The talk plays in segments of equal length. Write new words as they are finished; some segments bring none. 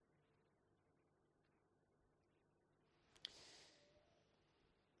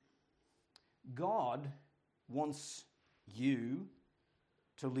God wants you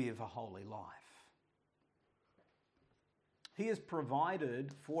to live a holy life. He has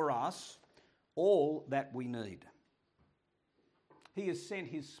provided for us all that we need. He has sent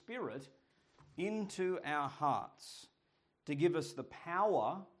His Spirit into our hearts to give us the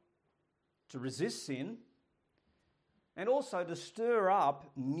power to resist sin and also to stir up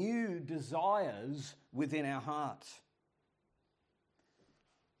new desires within our hearts.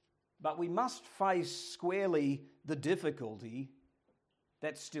 But we must face squarely the difficulty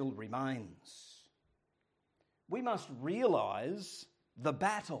that still remains. We must realise the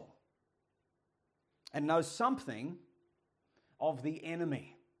battle and know something of the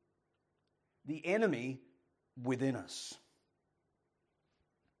enemy within us.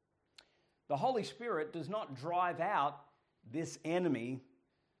 The Holy Spirit does not drive out this enemy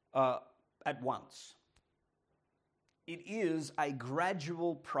at once. It is a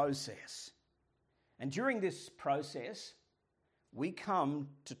gradual process. And during this process, we come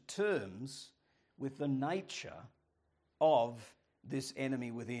to terms with the nature of this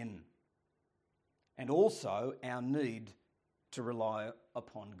enemy within, and also our need to rely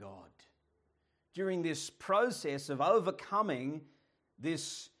upon God. During this process of overcoming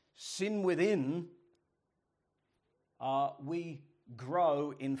this sin within, we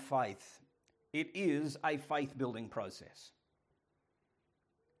grow in faith. It is a faith-building process.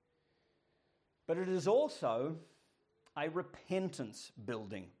 But it is also a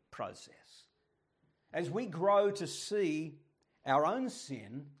repentance-building process. As we grow to see our own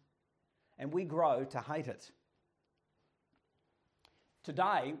sin and we grow to hate it.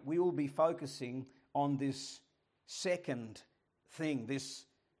 Today, we will be focusing on this second thing, this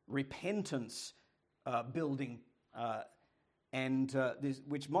repentance building,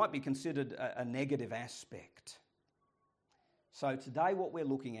 which might be considered a negative aspect. So today, what we're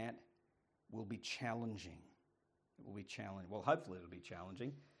looking at will be challenging. It will be challenging. Well, hopefully it'll be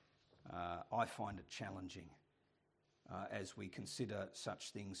challenging. I find it challenging as we consider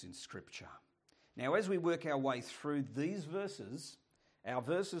such things in Scripture. Now, as we work our way through these verses, our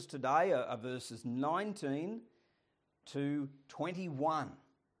verses today are verses 19 to 21.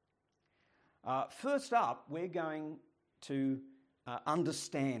 First up, we're going to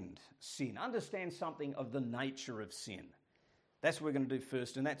understand sin, understand something of the nature of sin. That's what we're going to do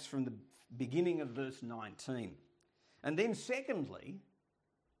first, and that's from the beginning of verse 19. And then secondly,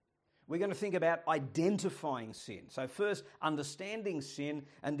 we're going to think about identifying sin. So first, understanding sin,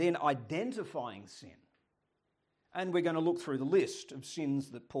 and then identifying sin. And we're going to look through the list of sins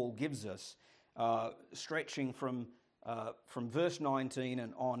that Paul gives us, stretching from verse 19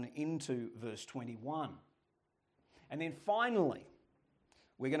 and on into verse 21. And then finally,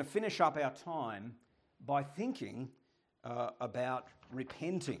 we're going to finish up our time by thinking about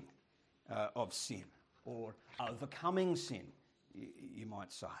repenting of sin, or overcoming sin, you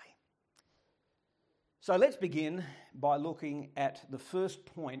might say. So let's begin by looking at the first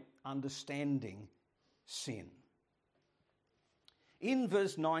point, understanding sin. In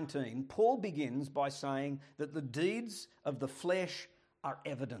verse 19, Paul begins by saying that the deeds of the flesh are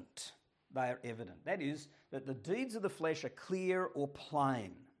evident. They are evident. That is, that the deeds of the flesh are clear or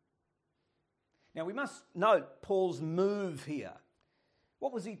plain. Now we must note Paul's move here.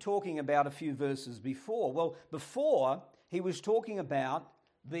 What was he talking about a few verses before? Well, before he was talking about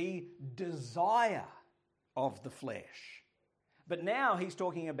the desire of the flesh. But now he's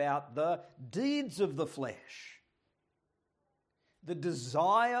talking about the deeds of the flesh. The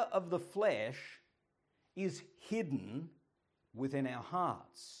desire of the flesh is hidden within our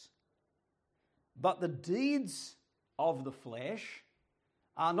hearts. But the deeds of the flesh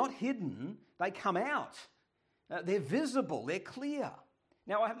are not hidden, they come out. They're visible, they're clear.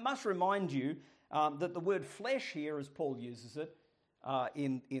 Now I must remind you that the word flesh here, as Paul uses it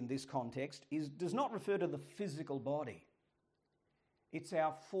in this context, does not refer to the physical body. It's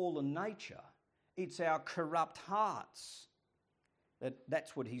our fallen nature. It's our corrupt hearts.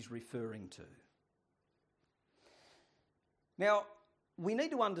 That's what he's referring to. Now, we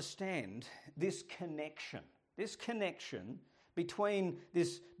need to understand this connection between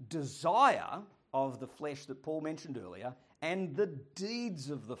this desire of the flesh that Paul mentioned earlier and the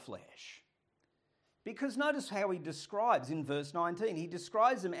deeds of the flesh. Because notice how he describes in verse 19. He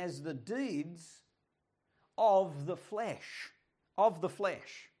describes them as the deeds of the flesh. Of the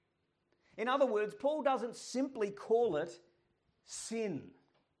flesh. In other words, Paul doesn't simply call it sin.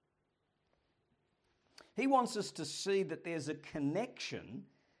 He wants us to see that there's a connection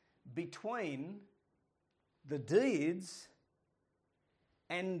between the deeds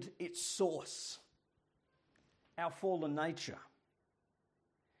and its source, our fallen nature.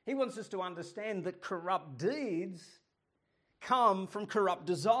 He wants us to understand that corrupt deeds come from corrupt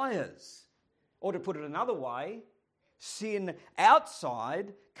desires. Or to put it another way, sin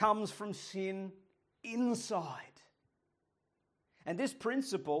outside comes from sin inside. And this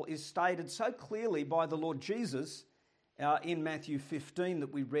principle is stated so clearly by the Lord Jesus in Matthew 15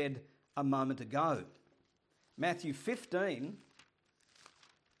 that we read a moment ago. Matthew 15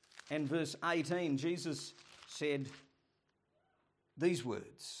 and verse 18, Jesus said these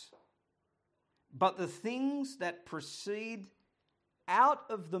words, "But the things that proceed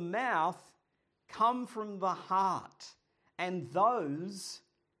out of the mouth come from the heart, and those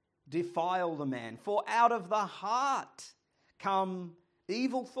defile the man. For out of the heart come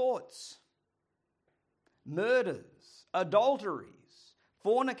evil thoughts, murders, adulteries,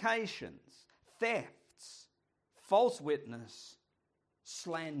 fornications, thefts, false witness,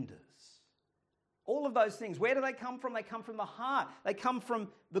 slanders." All of those things, where do they come from? They come from the heart. They come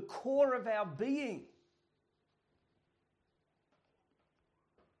from the core of our being.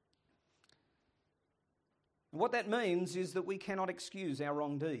 And what that means is that we cannot excuse our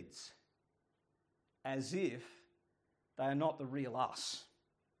wrong deeds as if they are not the real us.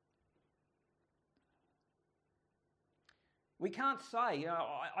 We can't say,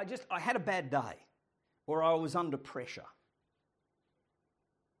 I had a bad day or I was under pressure.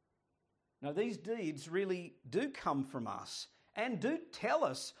 Now, these deeds really do come from us and do tell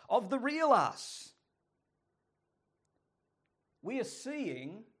us of the real us. We are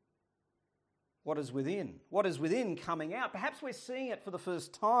seeing what is within coming out. Perhaps we're seeing it for the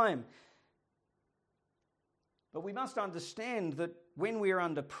first time. But we must understand that when we are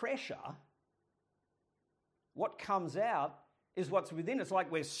under pressure, what comes out is what's within. It's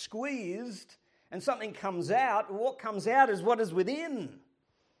like we're squeezed and something comes out. And what comes out is what is within.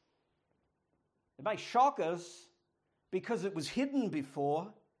 It may shock us because it was hidden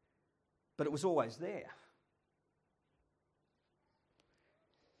before, but it was always there.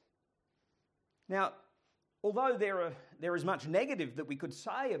 Now, although there is much negative that we could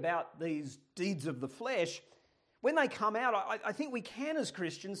say about these deeds of the flesh, when they come out, I think we can as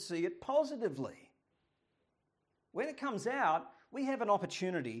Christians see it positively. When it comes out, we have an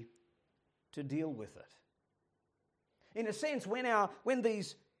opportunity to deal with it. In a sense, when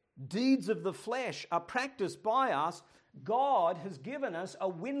these deeds of the flesh are practiced by us, God has given us a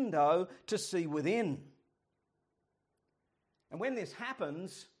window to see within. And when this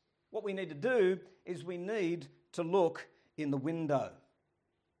happens, what we need to do is we need to look in the window.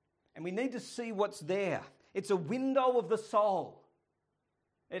 And we need to see what's there. It's a window of the soul.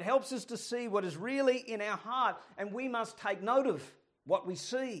 It helps us to see what is really in our heart, and we must take note of what we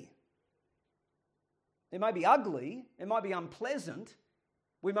see. It may be ugly, it might be unpleasant,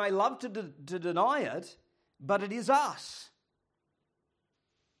 we may love to deny it, but it is us.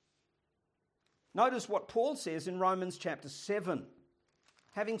 Notice what Paul says in Romans chapter 7.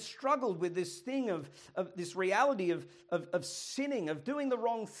 Having struggled with this thing of this reality of sinning, of doing the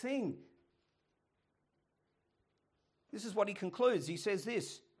wrong thing. This is what he concludes. He says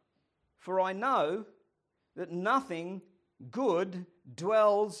this, "For I know that nothing good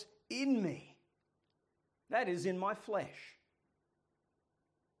dwells in me." That is, in my flesh.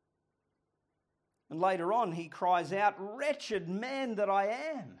 And later on he cries out, "Wretched man that I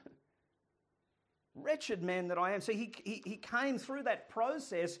am." Wretched man that I am. So he came through that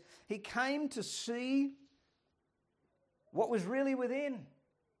process. He came to see what was really within.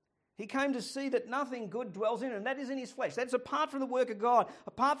 He came to see that nothing good dwells in him, and that is in his flesh. That's apart from the work of God,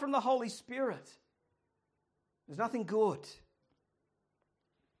 apart from the Holy Spirit. There's nothing good.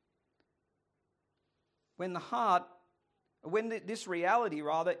 When this reality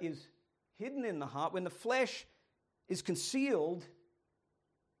is hidden in the heart, when the flesh is concealed,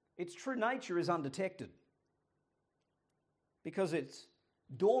 its true nature is undetected because it's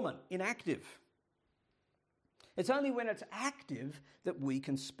dormant, inactive. It's only when it's active that we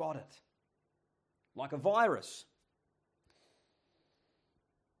can spot it, like a virus.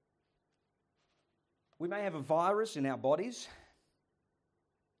 We may have a virus in our bodies,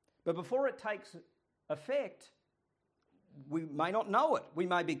 but before it takes effect, we may not know it. We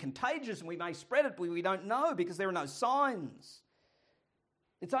may be contagious and we may spread it, but we don't know because there are no signs.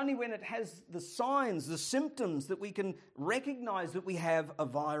 It's only when it has the signs, the symptoms, that we can recognize that we have a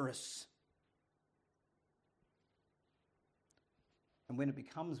virus. And when it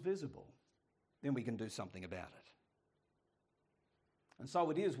becomes visible, then we can do something about it. And so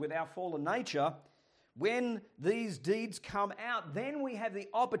it is with our fallen nature. When these deeds come out, then we have the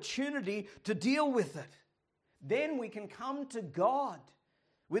opportunity to deal with it. Then we can come to God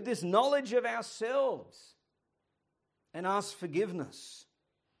with this knowledge of ourselves and ask forgiveness.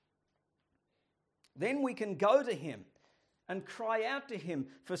 Then we can go to Him and cry out to Him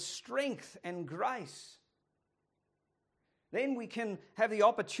for strength and grace. Then we can have the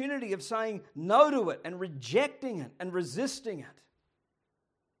opportunity of saying no to it and rejecting it and resisting it.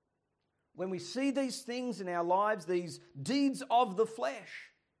 When we see these things in our lives, these deeds of the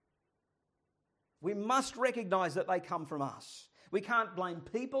flesh, we must recognize that they come from us. We can't blame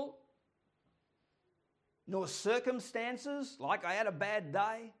people, nor circumstances, like I had a bad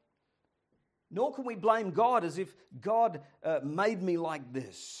day. Nor can we blame God as if God made me like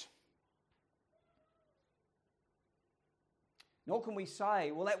this. Nor can we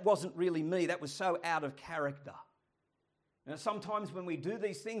say, well, that wasn't really me. That was so out of character. Now, sometimes when we do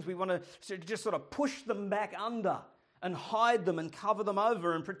these things, we want to just sort of push them back under and hide them and cover them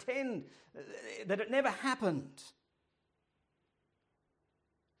over and pretend that it never happened.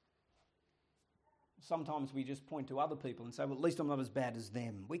 Sometimes we just point to other people and say, well, at least I'm not as bad as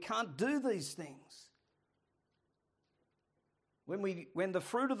them. We can't do these things. When the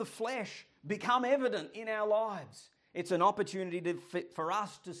fruit of the flesh become evident in our lives, it's an opportunity for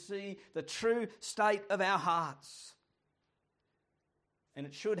us to see the true state of our hearts. And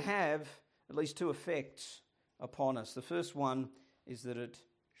it should have at least two effects upon us. The first one is that it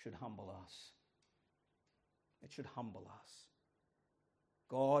should humble us. It should humble us.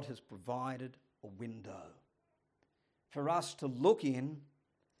 God has provided a window for us to look in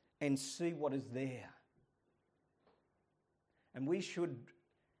and see what is there. And we should,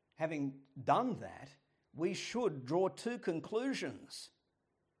 having done that, we should draw two conclusions.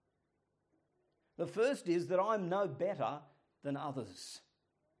 The first is that I'm no better than others.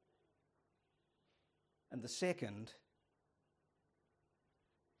 And the second,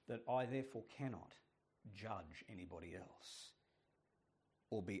 that I therefore cannot judge anybody else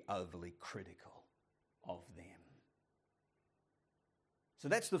or be overly critical of them. So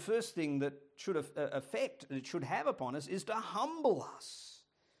that's the first thing that should affect, it should have upon us, is to humble us.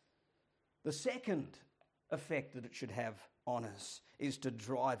 The second effect that it should have on us is to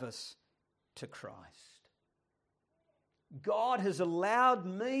drive us to Christ. God has allowed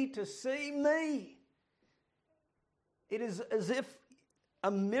me to see me. It is as if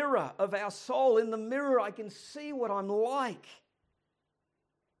a mirror of our soul. In the mirror, I can see what I'm like.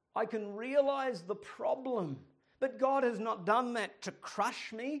 I can realize the problem. But God has not done that to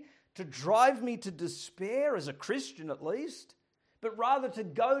crush me, to drive me to despair, as a Christian at least, but rather to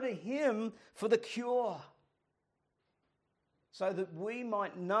go to Him for the cure, so that we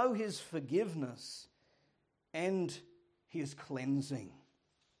might know His forgiveness and His cleansing.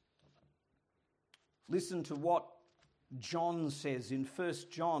 Listen to what John says in 1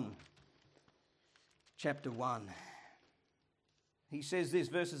 John chapter 1. He says this,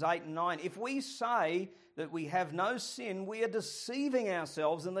 verses 8 and 9, if we say that we have no sin, we are deceiving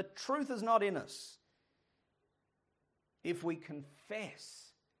ourselves and the truth is not in us. If we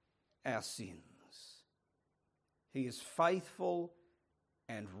confess our sins, He is faithful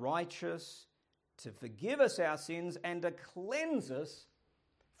and righteous to forgive us our sins and to cleanse us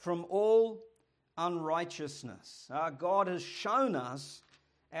from all unrighteousness. Our God has shown us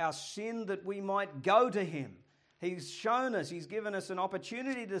our sin that we might go to Him. He's shown us, He's given us an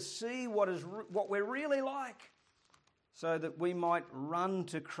opportunity to see what we're really like, so that we might run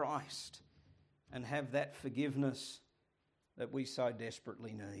to Christ and have that forgiveness that we so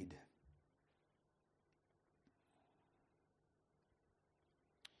desperately need.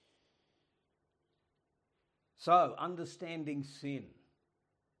 So, understanding sin,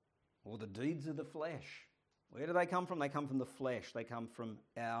 or the deeds of the flesh. Where do they come from? They come from the flesh. They come from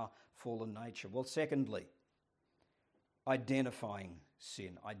our fallen nature. Well, secondly, identifying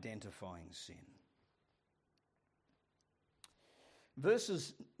sin. The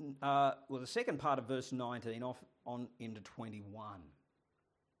second part of verse 19 on into 21.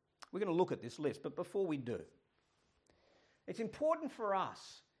 We're going to look at this list, but before we do, it's important for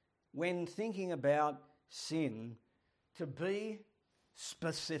us, when thinking about sin, to be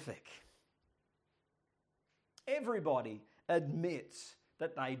specific. Everybody admits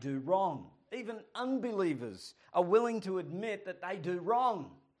that they do wrong. Even unbelievers are willing to admit that they do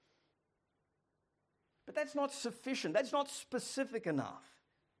wrong. But that's not sufficient. That's not specific enough.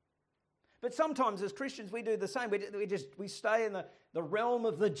 But sometimes as Christians we do the same. We stay in the realm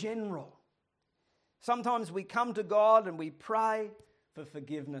of the general. Sometimes we come to God and we pray for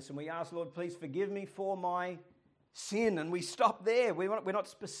forgiveness and we ask, Lord, please forgive me for my sin. And we stop there. We're not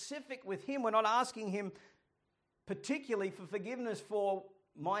specific with Him. We're not asking Him particularly for forgiveness for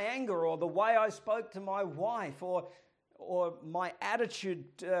my anger or the way I spoke to my wife or my attitude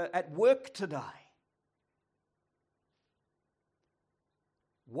at work today.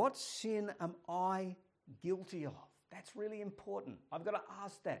 What sin am I guilty of? That's really important. I've got to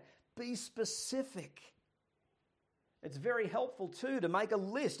ask that. Be specific. It's very helpful too to make a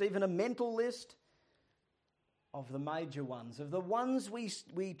list, even a mental list, of the major ones, of the ones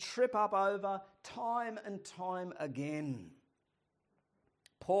we trip up over time and time again.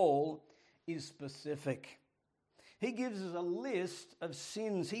 Paul is specific. He gives us a list of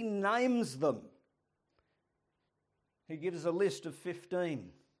sins. He names them. He gives us a list of 15.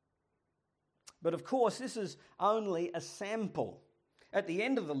 But of course, this is only a sample. At the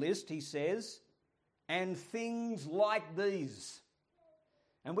end of the list, he says, and things like these.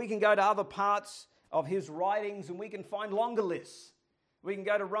 And we can go to other parts of his writings and we can find longer lists. We can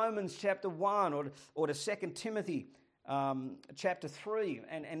go to Romans chapter 1 or to 2 Timothy chapter 3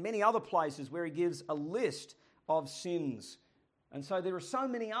 and many other places where he gives a list of sins. And so there are so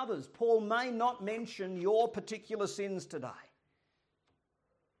many others. Paul may not mention your particular sins today.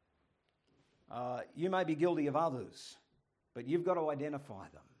 You may be guilty of others, but you've got to identify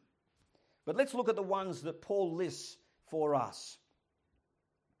them. But let's look at the ones that Paul lists for us.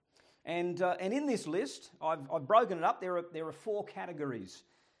 And in this list, I've broken it up. There are 4 categories.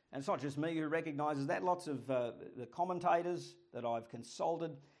 And it's not just me who recognises that. Lots of the commentators that I've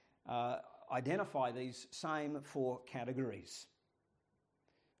consulted identify these same 4 categories.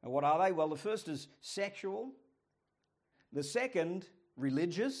 And what are they? Well, the first is sexual. The second,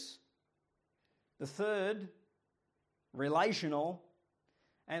 religious. The third, relational.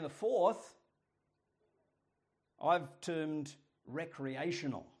 And the fourth, I've termed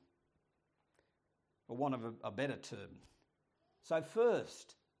recreational, for want of a better term. So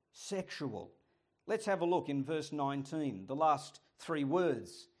first, sexual. Let's have a look in verse 19, the last 3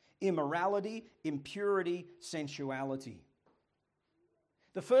 words. Immorality, impurity, sensuality.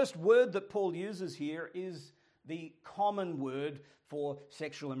 The first word that Paul uses here is the common word for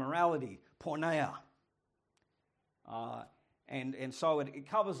sexual immorality, porneia. And so it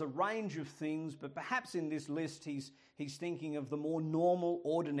covers a range of things, but perhaps in this list he's thinking of the more normal,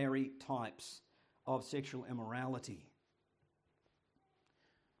 ordinary types of sexual immorality.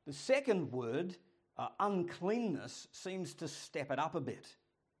 The second word, uncleanness, seems to step it up a bit.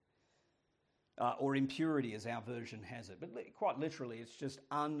 Or impurity, as our version has it. But quite literally, it's just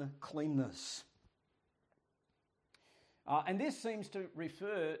uncleanness. And this seems to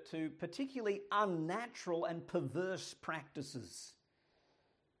refer to particularly unnatural and perverse practices.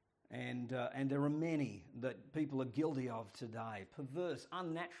 And there are many that people are guilty of today. Perverse,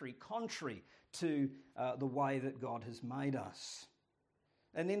 unnatural, contrary to the way that God has made us.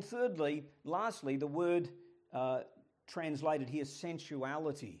 And then lastly, the word translated here,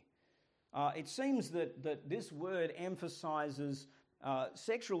 sensuality. It seems that this word emphasises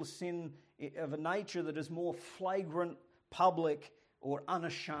sexual sin of a nature that is more flagrant, public, or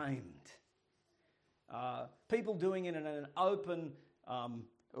unashamed. People doing it in an open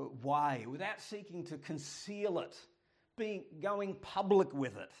way, without seeking to conceal it, going public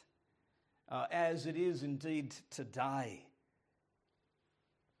with it, as it is indeed today.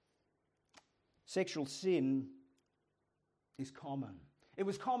 Sexual sin is common. It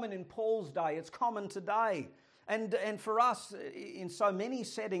was common in Paul's day. It's common today. And for us, in so many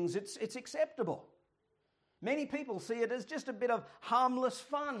settings, it's acceptable. Many people see it as just a bit of harmless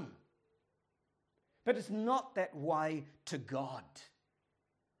fun. But it's not that way to God.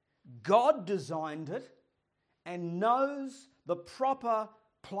 God designed it and knows the proper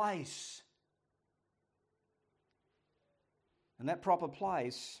place. And that proper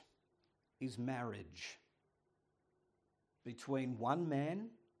place is marriage between one man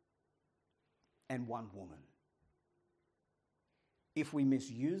and one woman. If we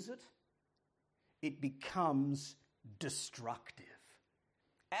misuse it, it becomes destructive.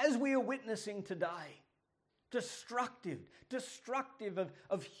 As we are witnessing today, destructive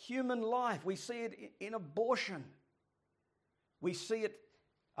of human life. We see it in abortion. We see it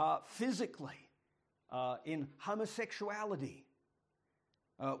physically in homosexuality.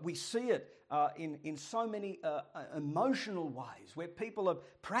 We see it in so many emotional ways where people are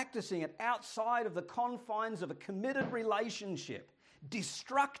practicing it outside of the confines of a committed relationship.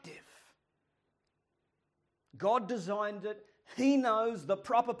 Destructive. God designed it. He knows the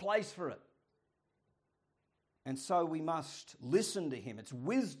proper place for it. And so we must listen to Him. It's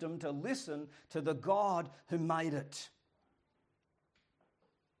wisdom to listen to the God who made it.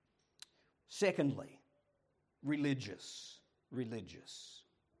 Secondly, religious.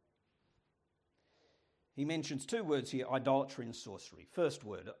 He mentions 2 words here, idolatry and sorcery. First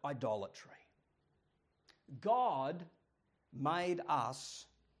word, idolatry. God made us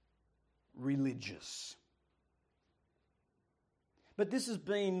religious. But this has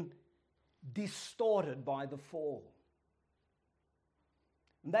been distorted by the fall.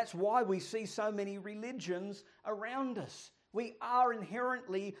 And that's why we see so many religions around us. We are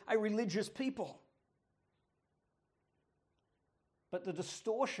inherently a religious people. But the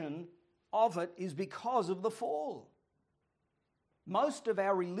distortion of it is because of the fall. Most of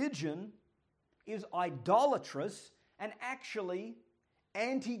our religion is idolatrous and actually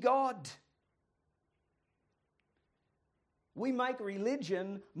anti-God. We make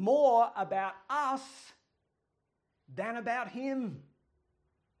religion more about us than about Him.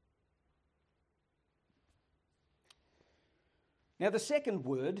 Now, the second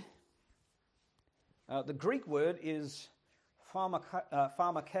word, the Greek word is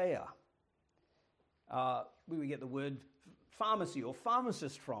pharmakeia. Where we get the word pharmacy or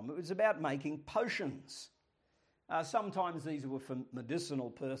pharmacist from. It was about making potions. Sometimes these were for medicinal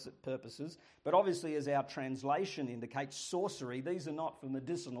purposes, but obviously, as our translation indicates, sorcery, these are not for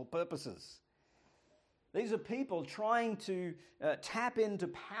medicinal purposes. These are people trying to tap into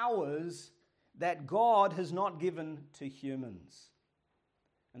powers that God has not given to humans.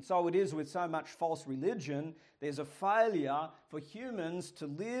 And so it is with so much false religion. There's a failure for humans to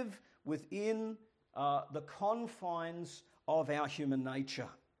live within the confines of our human nature.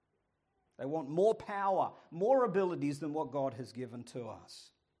 They want more power, more abilities than what God has given to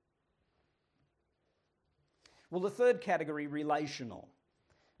us. Well, the third category, relational.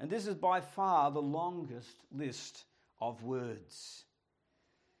 And this is by far the longest list of words.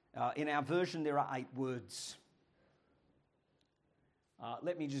 In our version, there are 8 words.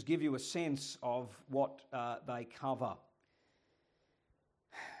 Let me just give you a sense of what they cover.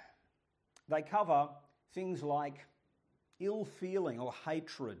 They cover things like ill feeling or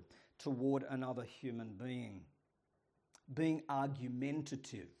hatred toward another human being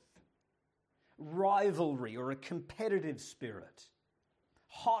argumentative, rivalry or a competitive spirit,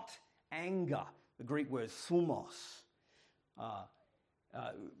 hot anger, the Greek word thumos,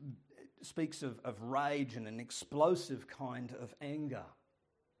 speaks of rage and an explosive kind of anger,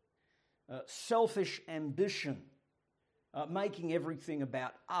 selfish ambition, making everything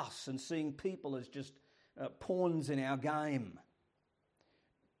about us and seeing people as just pawns in our game,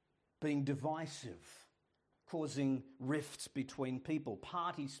 being divisive, causing rifts between people,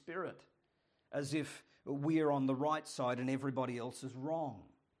 party spirit, as if we're on the right side and everybody else is wrong,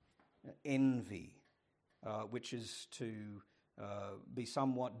 envy, which is to be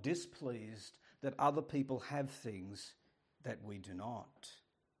somewhat displeased that other people have things that we do not.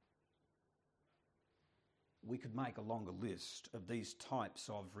 We could make a longer list of these types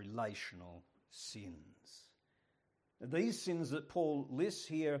of relational sins. These sins that Paul lists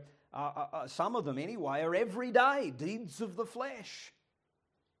here, some of them anyway, are everyday deeds of the flesh.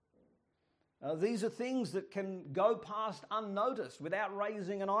 These are things that can go past unnoticed without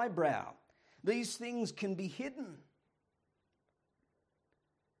raising an eyebrow. These things can be hidden.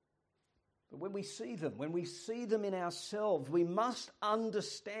 But when we see them in ourselves, we must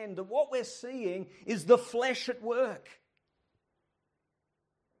understand that what we're seeing is the flesh at work.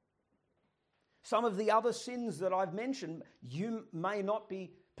 Some of the other sins that I've mentioned, you may not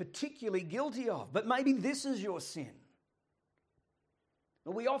be particularly guilty of, but maybe this is your sin.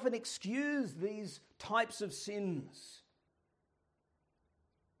 We often excuse these types of sins,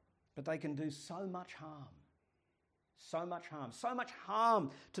 but they can do so much harm. So much harm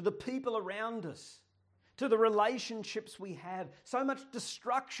to the people around us, to the relationships we have, so much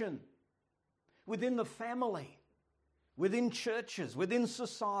destruction within the family, within churches, within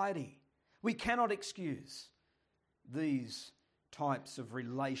society. We cannot excuse these types of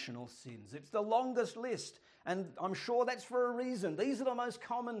relational sins. It's the longest list, and I'm sure that's for a reason. These are the most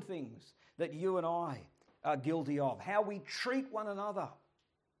common things that you and I are guilty of, how we treat one another.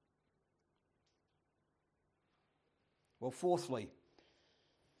 Well, fourthly,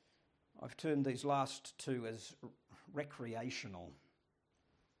 I've termed these last two as recreational.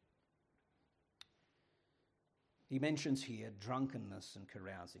 He mentions here drunkenness and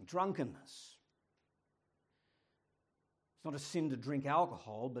carousing. Drunkenness. It's not a sin to drink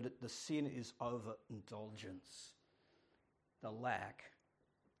alcohol, but the sin is overindulgence, the lack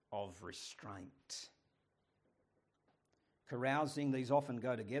of restraint. Carousing, these often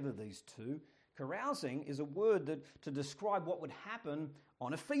go together, these two. Carousing is a word to describe what would happen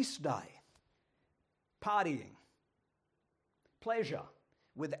on a feast day. Partying, pleasure,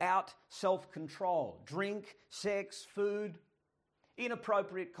 without self-control, drink, sex, food,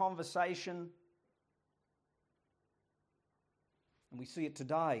 inappropriate conversation. And we see it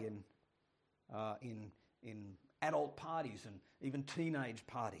today in adult parties and even teenage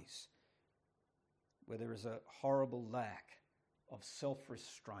parties, where there is a horrible lack of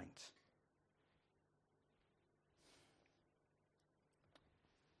self-restraint.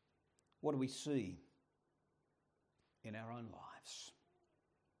 What do we see in our own lives?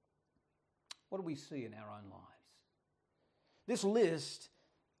 What do we see in our own lives? This list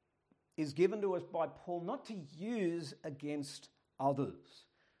is given to us by Paul not to use against others,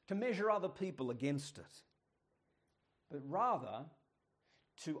 to measure other people against it, but rather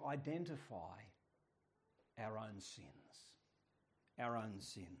to identify our own sins. Our own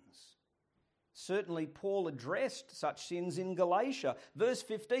sins. Certainly, Paul addressed such sins in Galatia. Verse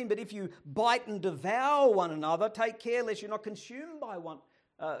 15, but if you bite and devour one another, take care lest you are not consumed by one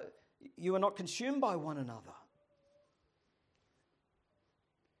another.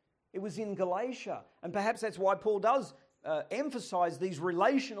 It was in Galatia, and perhaps that's why Paul does emphasize these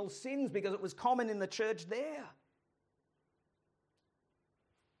relational sins, because it was common in the church there.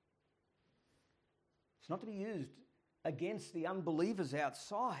 It's not to be used against the unbelievers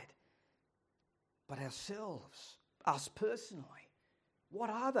outside, but ourselves, us personally.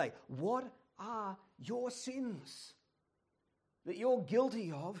 What are they? What are your sins that you're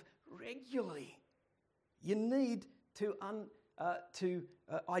guilty of regularly? You need to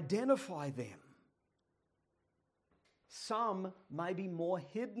identify them. Some may be more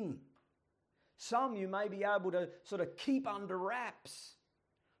hidden. Some you may be able to sort of keep under wraps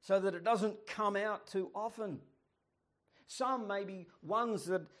so that it doesn't come out too often. Some may be ones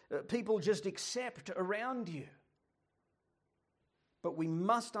that people just accept around you. But we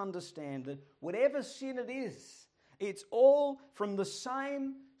must understand that whatever sin it is, it's all from the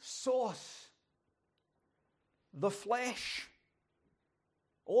same source, the flesh.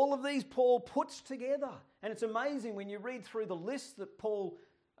 All of these Paul puts together. And it's amazing when you read through the list that Paul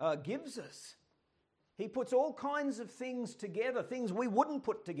gives us. He puts all kinds of things together, things we wouldn't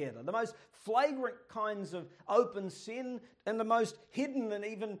put together. The most flagrant kinds of open sin and the most hidden and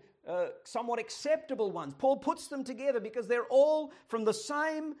even somewhat acceptable ones. Paul puts them together because they're all from the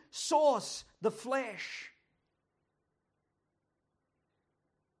same source, the flesh.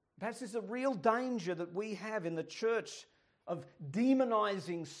 Perhaps there's a real danger that we have in the church of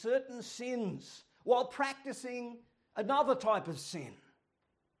demonizing certain sins while practicing another type of sin.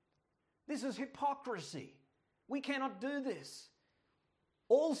 This is hypocrisy. We cannot do this.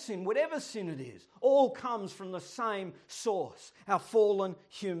 All sin, whatever sin it is, all comes from the same source, our fallen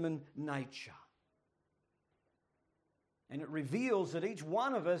human nature. And it reveals that each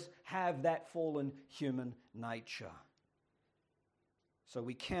one of us have that fallen human nature. So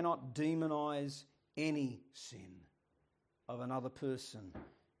we cannot demonize any sin of another person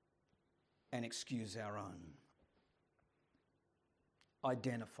and excuse our own.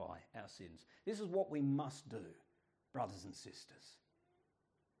 Identify our sins. This is what we must do, brothers and sisters.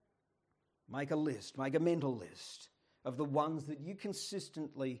 Make a list, make a mental list of the ones that you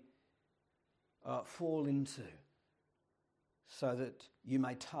consistently fall into so that you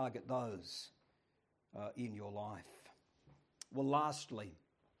may target those in your life. Well, lastly,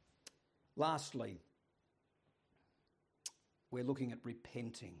 we're looking at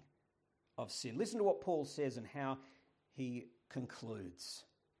repenting of sin. Listen to what Paul says and how he concludes.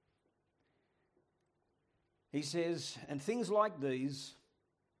 He says, and things like these,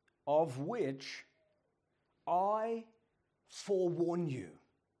 of which I forewarn you,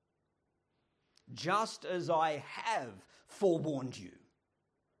 just as I have forewarned you,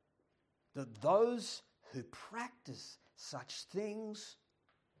 that those who practice such things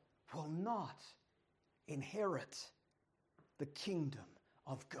will not inherit the kingdom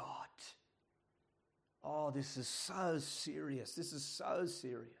of God. Oh, this is so serious. This is so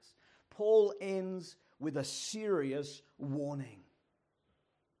serious. Paul ends with a serious warning.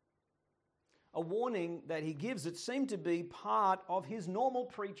 A warning that he gives that seemed to be part of his normal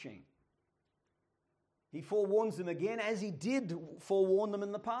preaching. He forewarns them again as he did forewarn them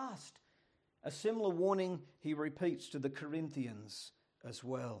in the past. A similar warning he repeats to the Corinthians as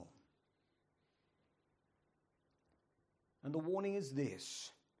well. And the warning is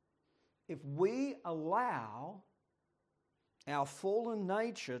this: if we allow our fallen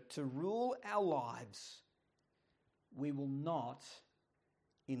nature to rule our lives, we will not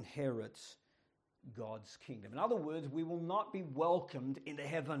inherit God's kingdom. In other words, we will not be welcomed into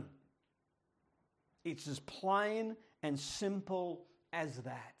heaven. It's as plain and simple as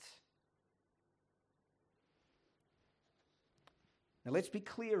that. Now let's be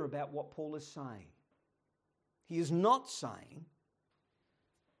clear about what Paul is saying. He is not saying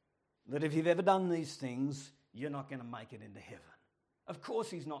that if you've ever done these things, you're not going to make it into heaven. Of course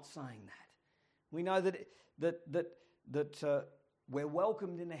he's not saying that. We know that We're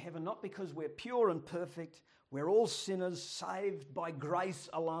welcomed into heaven not because we're pure and perfect. We're all sinners saved by grace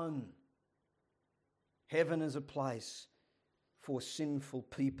alone. Heaven is a place for sinful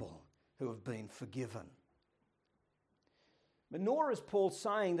people who have been forgiven. But nor is Paul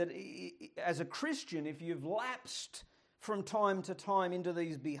saying that as a Christian, if you've lapsed from time to time into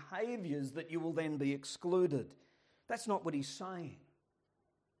these behaviours, that you will then be excluded. That's not what he's saying.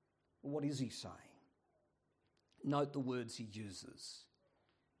 What is he saying? Note the words he uses.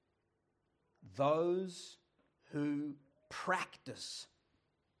 Those who practice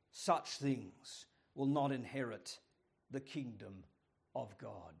such things will not inherit the kingdom of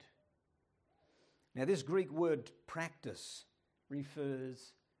God. Now, this Greek word practice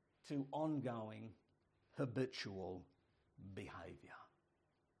refers to ongoing, habitual behaviour.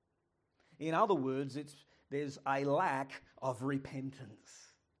 In other words, there's a lack of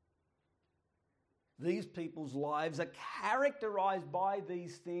repentance. These people's lives are characterised by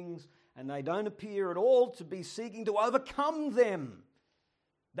these things, and they don't appear at all to be seeking to overcome them.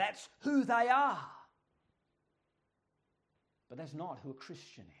 That's who they are. But that's not who a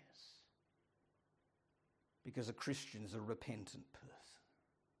Christian is. Because a Christian is a repentant person.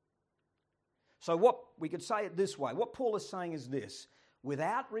 So what we could say it this way. What Paul is saying is this.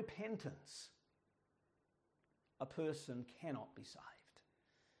 Without repentance, a person cannot be saved.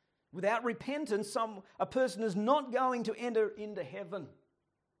 Without repentance, a person is not going to enter into heaven.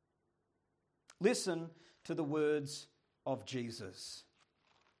 Listen to the words of Jesus.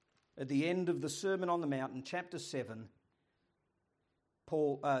 At the end of the Sermon on the Mount, in chapter 7,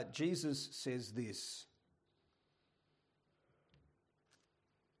 Jesus says this.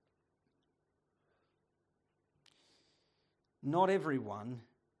 Not everyone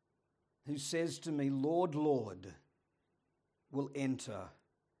who says to me, Lord, Lord, will enter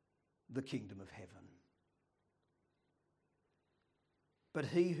the kingdom of heaven, but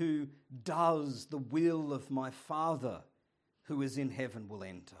he who does the will of my Father who is in heaven will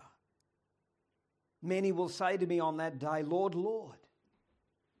enter. Many will say to me on that day, Lord, Lord,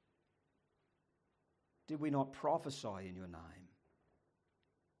 did we not prophesy in your name?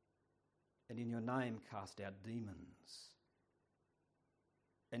 And in your name cast out demons?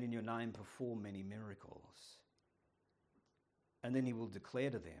 And in your name perform many miracles? And then he will declare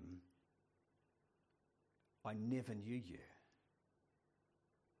to them, I never knew you.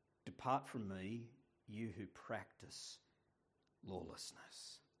 Depart from me, you who practice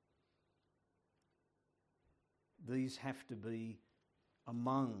lawlessness. These have to be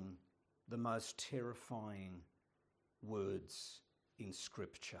among the most terrifying words in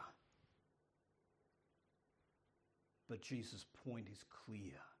Scripture. But Jesus' point is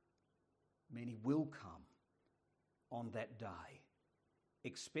clear. Many will come on that day,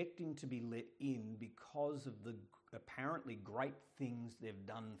 expecting to be let in because of the apparently great things they've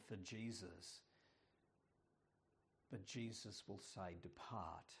done for Jesus. But Jesus will say,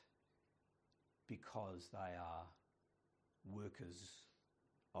 depart, because they are workers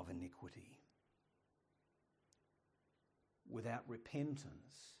of iniquity. Without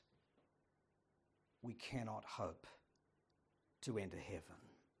repentance, we cannot hope to enter heaven.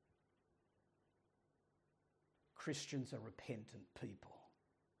 Christians are repentant people.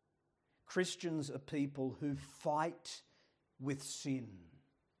 Christians are people who fight with sin.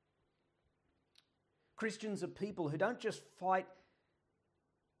 Christians are people who don't just fight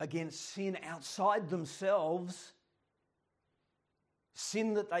against sin outside themselves,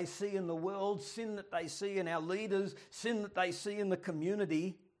 sin that they see in the world, sin that they see in our leaders, sin that they see in the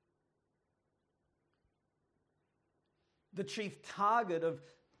community. The chief target of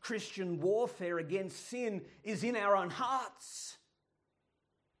Christian warfare against sin is in our own hearts.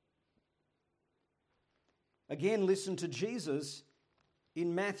 Again, listen to Jesus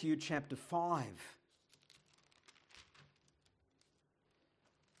in Matthew chapter 5.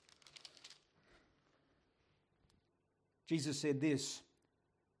 Jesus said this,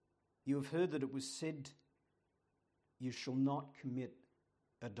 you have heard that it was said, you shall not commit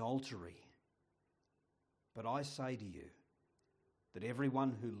adultery. But I say to you that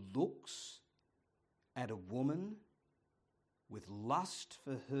everyone who looks at a woman with lust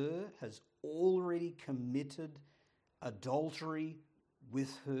for her has already committed adultery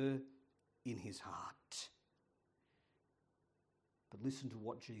with her in his heart. But listen to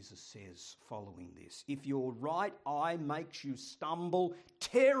what Jesus says following this. If your right eye makes you stumble,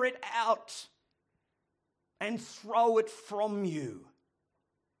 tear it out and throw it from you.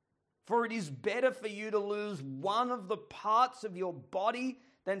 For it is better for you to lose one of the parts of your body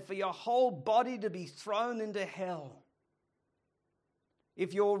than for your whole body to be thrown into hell.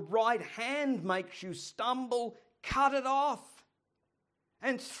 If your right hand makes you stumble, cut it off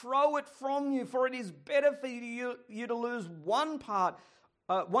and throw it from you, for it is better for you to lose one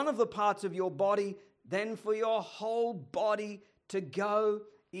of the parts of your body than for your whole body to go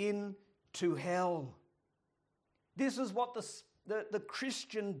into hell. This is what the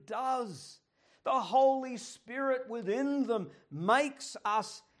Christian does. The Holy Spirit within them makes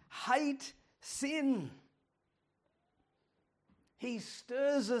us hate sin. He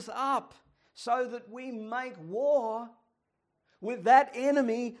stirs us up so that we make war with that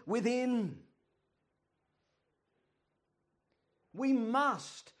enemy within. We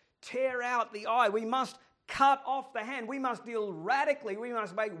must tear out the eye. We must cut off the hand. We must deal radically. We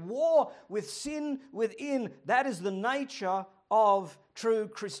must make war with sin within. That is the nature of true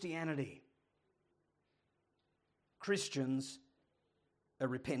Christianity. Christians are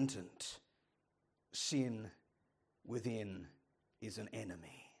repentant. Sin within is an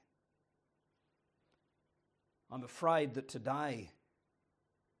enemy. I'm afraid that today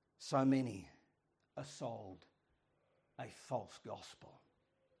so many are sold a false gospel.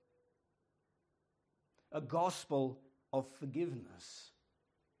 A gospel of forgiveness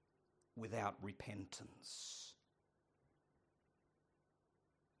without repentance.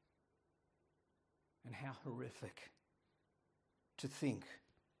 And how horrific to think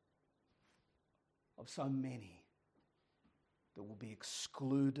of so many that will be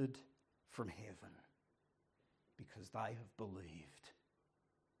excluded from heaven because they have believed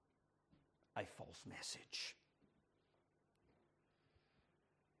a false message.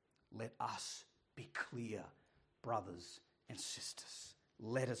 Let us be clear, brothers and sisters.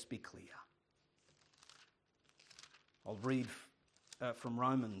 Let us be clear. I'll read from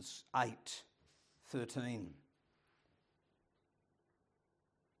Romans 8:13.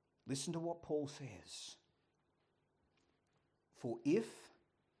 Listen to what Paul says. For if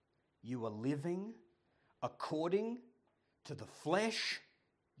you are living according to the flesh,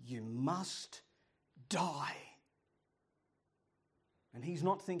 you must die. And he's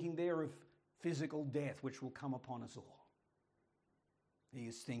not thinking there of physical death, which will come upon us all. He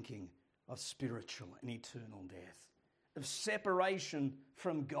is thinking of spiritual and eternal death, of separation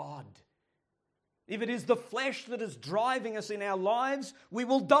from God. If it is the flesh that is driving us in our lives, we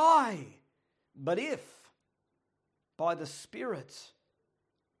will die. But if, by the Spirit,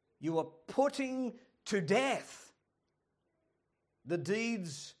 you are putting to death the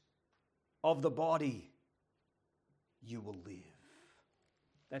deeds of the body, you will live.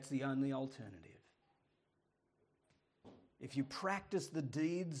 That's the only alternative. If you practice the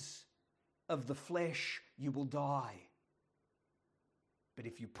deeds of the flesh, you will die. But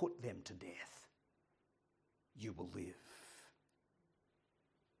if you put them to death, you will live.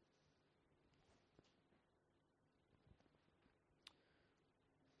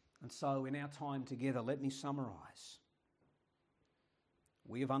 And so in our time together, let me summarise.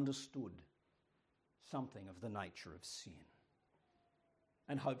 We have understood something of the nature of sin.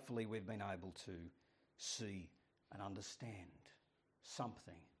 And hopefully we've been able to see and understand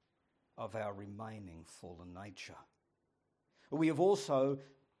something of our remaining fallen nature. We have also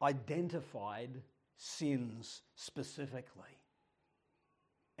identified sins specifically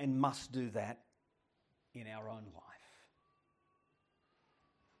and must do that in our own life.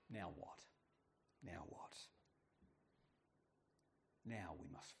 Now what? Now what? Now we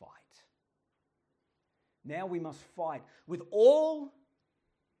must fight. Now we must fight with all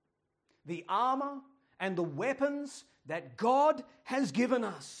the armour and the weapons that God has given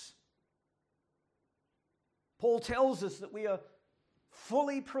us. Paul tells us that we are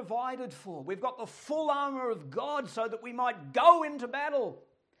fully provided for. We've got the full armour of God so that we might go into battle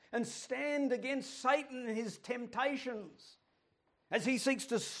and stand against Satan and his temptations as he seeks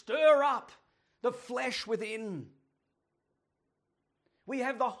to stir up the flesh within. We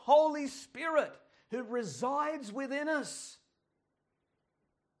have the Holy Spirit who resides within us.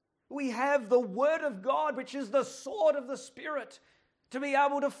 We have the Word of God, which is the sword of the Spirit, to be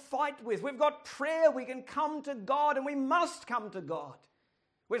able to fight with. We've got prayer. We can come to God, and we must come to God.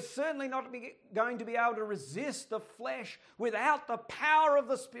 We're certainly not going to be able to resist the flesh without the power of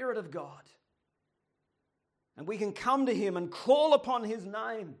the Spirit of God. And we can come to Him and call upon His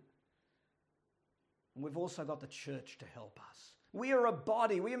name. And we've also got the church to help us. We are a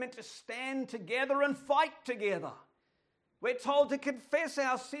body. We are meant to stand together and fight together. We're told to confess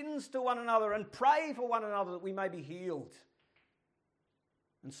our sins to one another and pray for one another that we may be healed.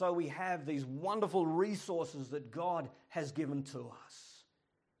 And so we have these wonderful resources that God has given to us.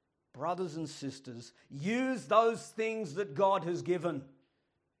 Brothers and sisters, use those things that God has given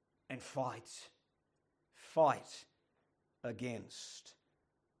and fight. Fight against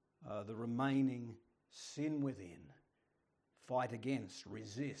the remaining sin within fight against,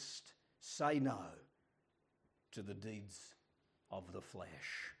 resist, say no to the deeds of the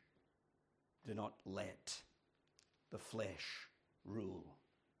flesh. Do not let the flesh rule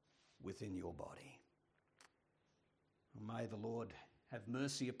within your body. May the Lord have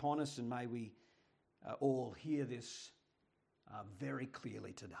mercy upon us, and may we all hear this very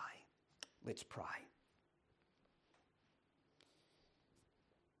clearly today. Let's pray.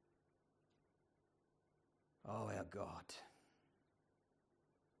 Oh, our God,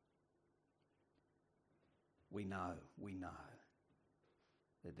 we know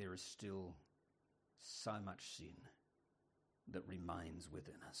that there is still so much sin that remains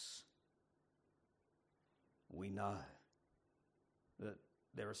within us. We know that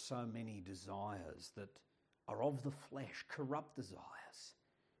there are so many desires that are of the flesh, corrupt desires,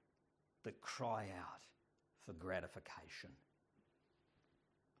 that cry out for gratification.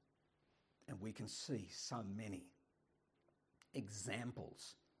 And we can see so many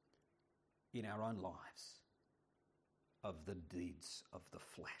examples in our own lives of the deeds of the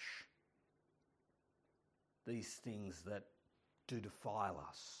flesh. These things that do defile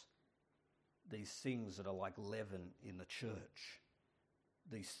us, these things that are like leaven in the church,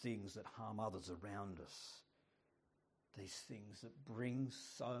 these things that harm others around us, these things that bring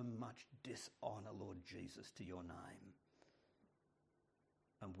so much dishonour, Lord Jesus, to your name.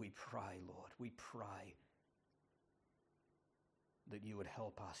 And we pray, Lord, we pray that you would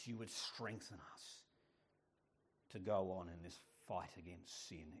help us, you would strengthen us to go on in this fight against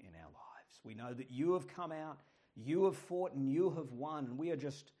sin in our lives. We know that you have come out, you have fought, and you have won, and we are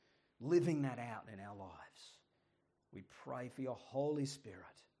just living that out in our lives. We pray for your Holy Spirit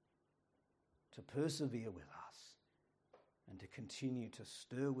to persevere with us and to continue to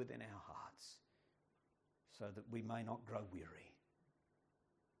stir within our hearts so that we may not grow weary,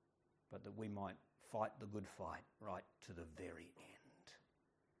 but that we might fight the good fight right to the very end.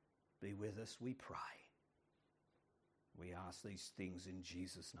 Be with us, we pray. We ask these things in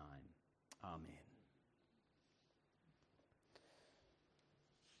Jesus' name. Amen.